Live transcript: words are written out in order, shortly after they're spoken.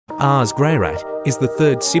Ars Greyrat is the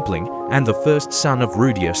third sibling and the first son of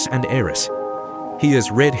Rudeus and Eris. He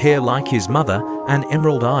has red hair like his mother and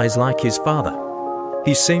emerald eyes like his father.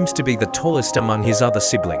 He seems to be the tallest among his other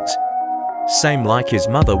siblings. Same like his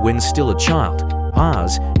mother when still a child,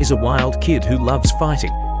 Ars is a wild kid who loves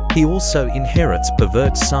fighting. He also inherits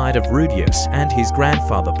pervert side of Rudeus and his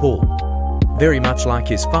grandfather Paul. Very much like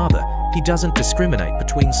his father, he doesn't discriminate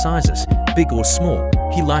between sizes, big or small.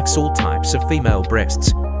 He likes all types of female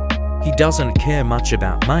breasts. He doesn't care much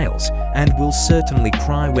about males and will certainly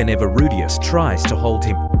cry whenever Rudeus tries to hold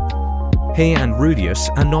him. He and Rudeus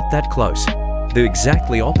are not that close. They're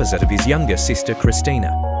exactly opposite of his younger sister Christina.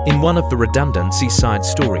 In one of the redundancy side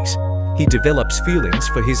stories, he develops feelings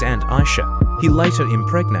for his aunt Aisha. He later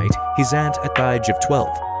impregnate his aunt at the age of 12.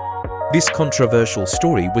 This controversial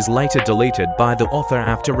story was later deleted by the author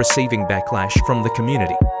after receiving backlash from the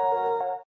community.